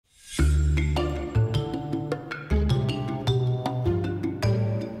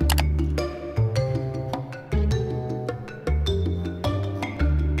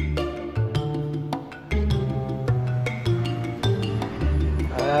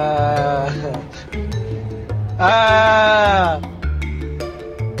Ah!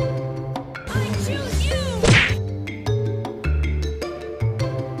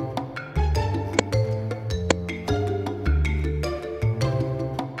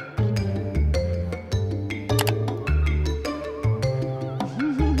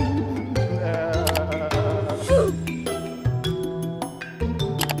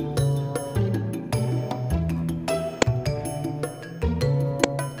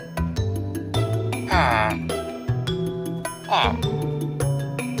 Huh?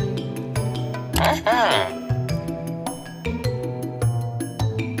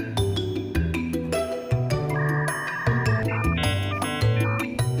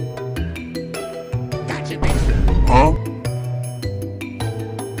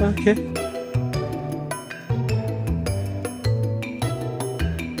 Okay.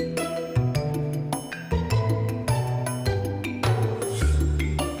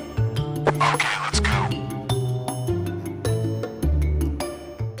 Okay, let's go.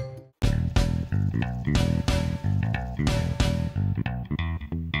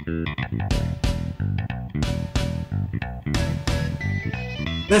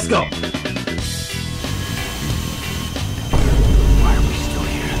 Let's go. Why are we still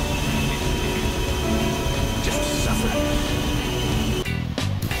here? Just to suffer.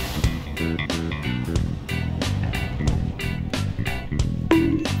 No.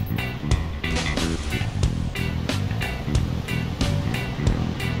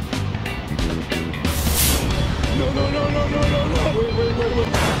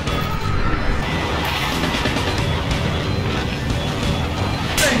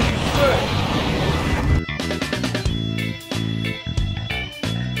 Wait.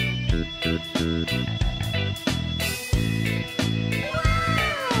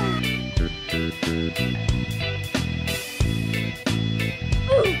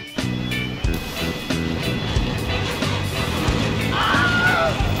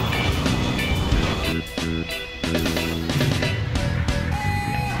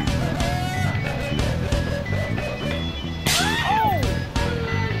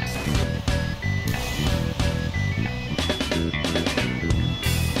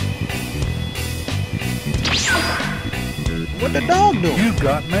 What the dog doing? You've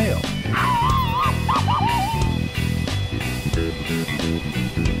got mail.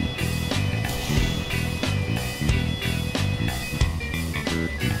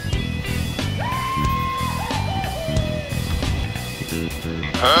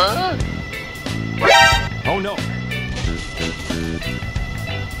 Huh? Oh no.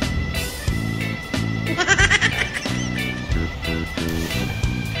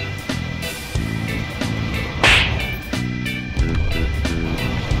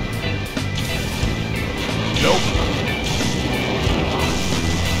 Nope.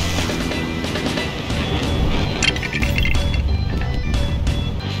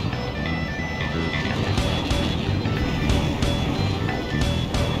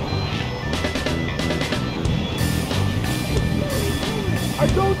 I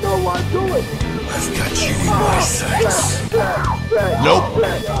don't know what I'm doing. I've got you in my sights. Nope.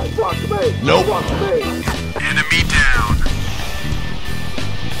 Fuck me. Nope. Fuck me. Enemy down.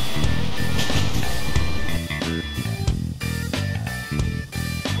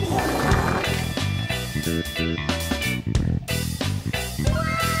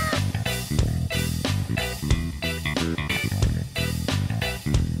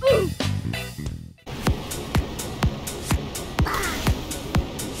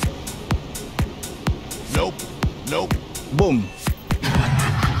 Nope. Boom.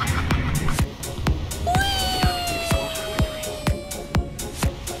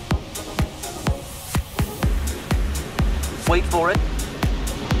 Wait for it.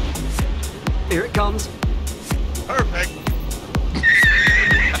 Here it comes. Perfect.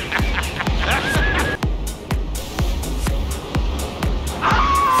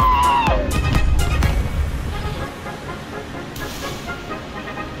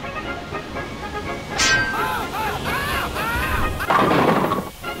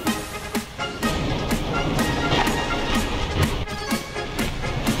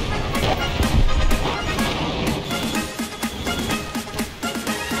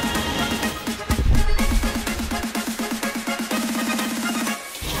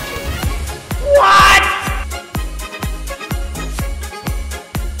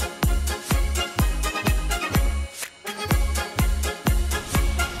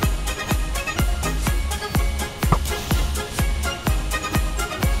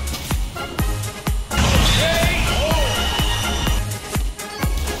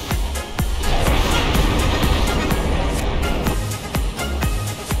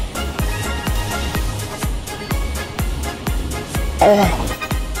 Here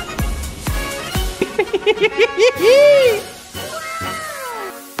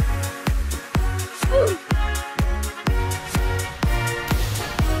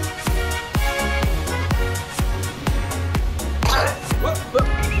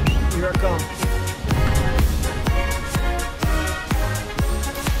I come.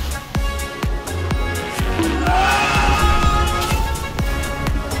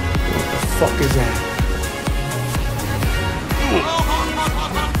 What the fuck is that?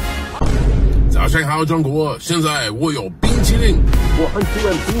 早上好，中国！现在我有冰淇淋。我很喜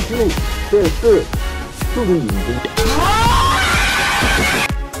欢冰淇淋，这是注定饮冰。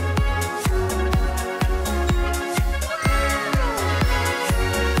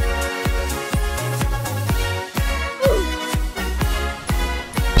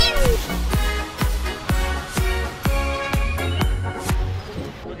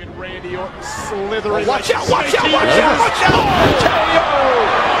Slithering. Watch out! Watch out! Watch out! Watch out!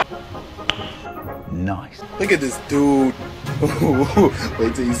 Nice. Look at this dude.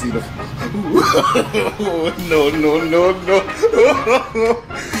 Wait till you see the. No, no, no, no.